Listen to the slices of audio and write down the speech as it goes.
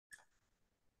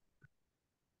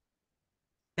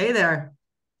Hey there.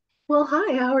 Well,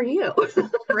 hi, how are you?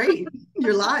 Great.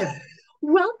 You're live.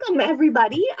 Welcome,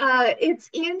 everybody. It's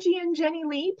Angie and Jenny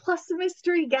Lee, plus a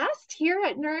mystery guest here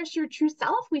at Nourish Your True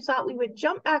Self. We thought we would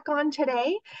jump back on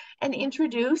today and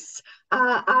introduce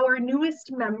our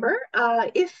newest member.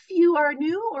 If you are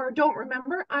new or don't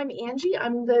remember, I'm Angie.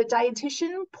 I'm the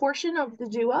dietitian portion of the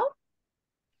duo.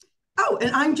 Oh,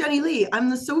 and I'm Jenny Lee. I'm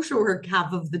the social work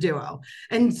half of the duo.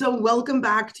 And so welcome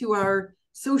back to our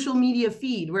social media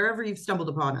feed, wherever you've stumbled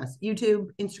upon us,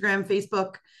 YouTube, Instagram,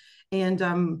 Facebook.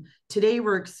 And today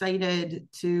we're excited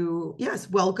to, yes,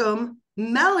 welcome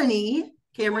Melanie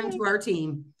Cameron Yay. to our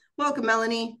team. Welcome,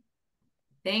 Melanie.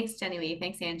 Thanks, Jenny Lee.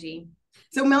 Thanks, Angie.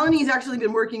 So Melanie's actually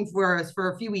been working for us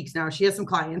for a few weeks now. She has some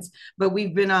clients, but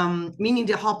we've been meaning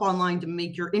to hop online to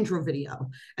make your intro video.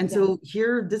 And Yeah. so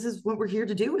here, this is what we're here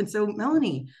to do. And so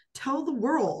Melanie, tell the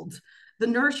world, the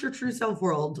Nourish Your True Self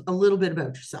world, a little bit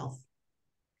about yourself.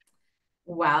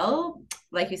 Well,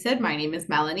 like you said, my name is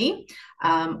Melanie.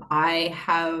 I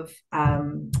have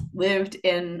lived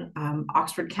in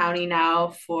Oxford County now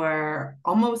for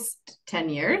almost 10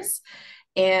 years.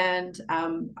 And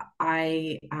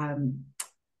I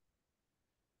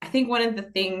think one of the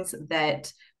things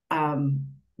that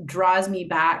draws me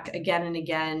back again and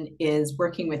again is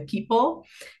working with people.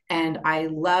 And I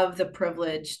love the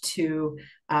privilege to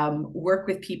work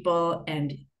with people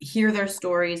and hear their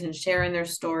stories and share in their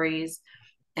stories.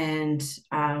 And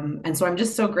so I'm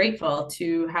just so grateful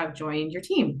to have joined your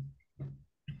team.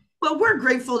 Well, we're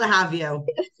grateful to have you.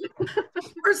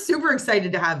 We're super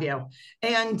excited to have you.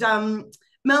 And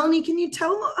Melanie, can you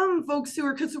tell folks who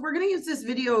are, because we're going to use this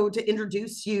video to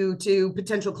introduce you to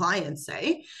potential clients,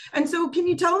 say. And so can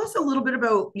you tell us a little bit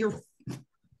about your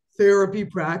therapy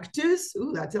practice?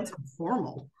 Ooh, that sounds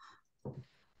formal.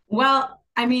 Well,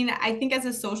 I mean, I think as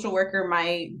a social worker,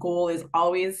 my goal is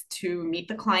always to meet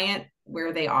the client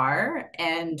where they are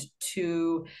and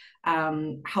to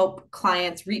help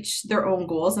clients reach their own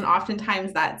goals. And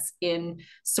oftentimes that's in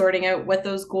sorting out what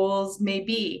those goals may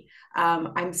be.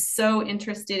 I'm so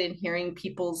interested in hearing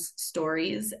people's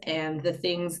stories and the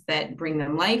things that bring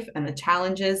them life and the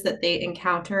challenges that they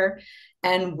encounter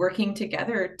and working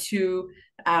together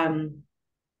um,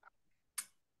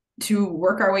 to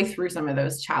work our way through some of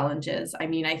those challenges. I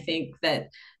mean, I think that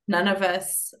none of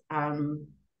us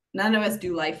none of us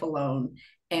do life alone,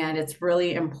 and it's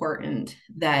really important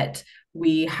that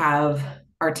we have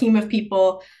our team of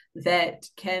people that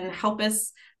can help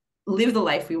us live the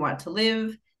life we want to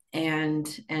live and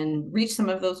reach some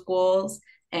of those goals.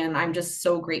 And I'm just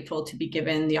so grateful to be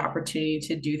given the opportunity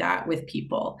to do that with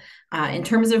people. In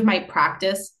terms of my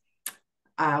practice,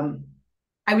 um,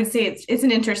 I would say it's an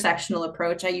intersectional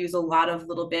approach. I use a lot of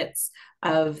little bits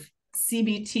of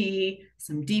CBT,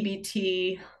 some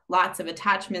DBT, lots of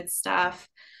attachment stuff,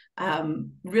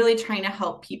 really trying to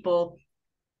help people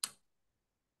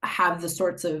have the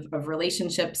sorts of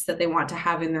relationships that they want to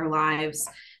have in their lives,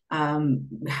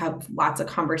 have lots of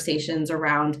conversations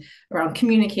around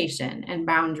communication and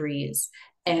boundaries.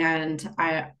 And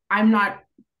I'm not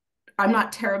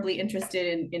terribly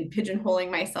interested in pigeonholing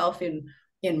myself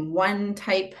in one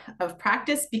type of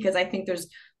practice, because I think there's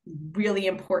really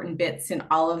important bits in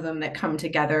all of them that come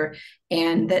together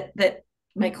and that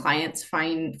my clients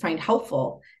find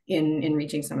helpful in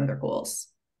reaching some of their goals.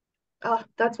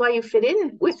 That's why you fit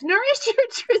in with Nourish Your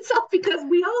True Self because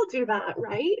we all do that,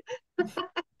 right?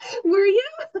 Were you?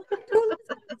 Totally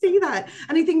see that.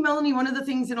 And I think, Melanie, one of the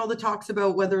things in all the talks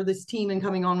about whether this team and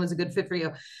coming on was a good fit for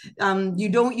you, you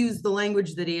don't use the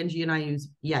language that Angie and I use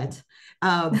yet.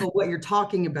 But what you're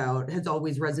talking about has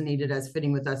always resonated as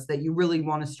fitting with us, that you really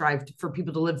want to strive for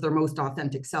people to live their most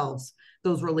authentic selves,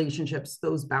 those relationships,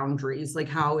 those boundaries. Like,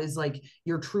 how is like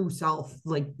your true self,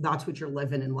 like that's what you're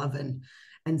living and loving.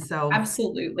 And so,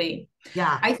 Absolutely.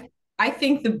 yeah. I I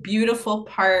think the beautiful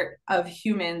part of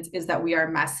humans is that we are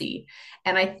messy.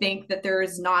 And I think that there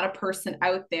is not a person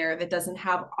out there that doesn't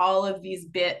have all of these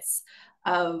bits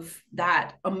of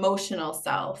that emotional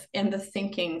self and the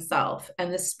thinking self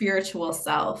and the spiritual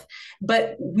self.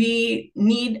 But we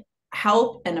need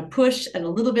help and a push and a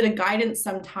little bit of guidance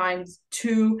sometimes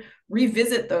to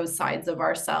revisit those sides of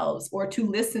ourselves, or to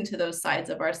listen to those sides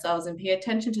of ourselves and pay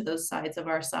attention to those sides of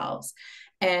ourselves.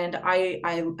 And I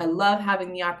love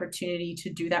having the opportunity to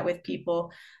do that with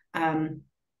people. Um,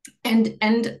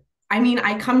 and I mean,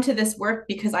 I come to this work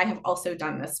because I have also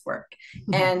done this work.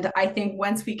 And I think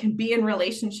once we can be in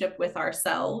relationship with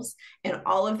ourselves and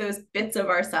all of those bits of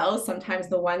ourselves, sometimes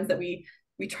the ones that we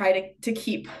try to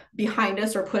keep behind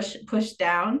us or push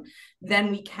down, then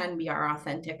we can be our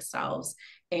authentic selves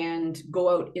and go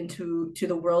out into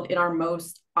the world in our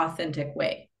most authentic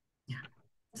way. Yeah,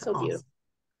 it's So awesome. beautiful.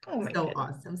 Oh my So goodness.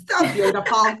 awesome. So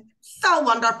beautiful. So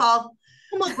wonderful.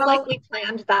 Almost Well, like we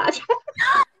planned that.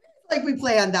 like we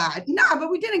planned that. No, but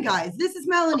we didn't, guys. This is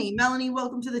Melanie. Melanie,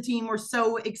 welcome to the team. We're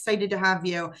so excited to have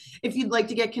you. If you'd like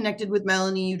to get connected with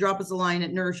Melanie, you drop us a line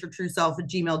at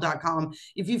nourishyourtrueself@gmail.com.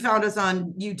 If you found us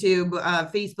on YouTube,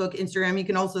 Facebook, Instagram, you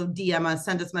can also DM us,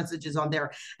 send us messages on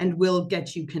there, and we'll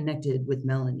get you connected with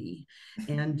Melanie.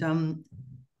 And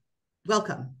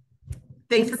welcome.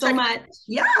 Thanks so much.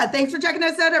 Yeah, thanks for checking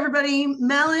us out, everybody.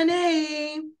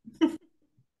 Melanie.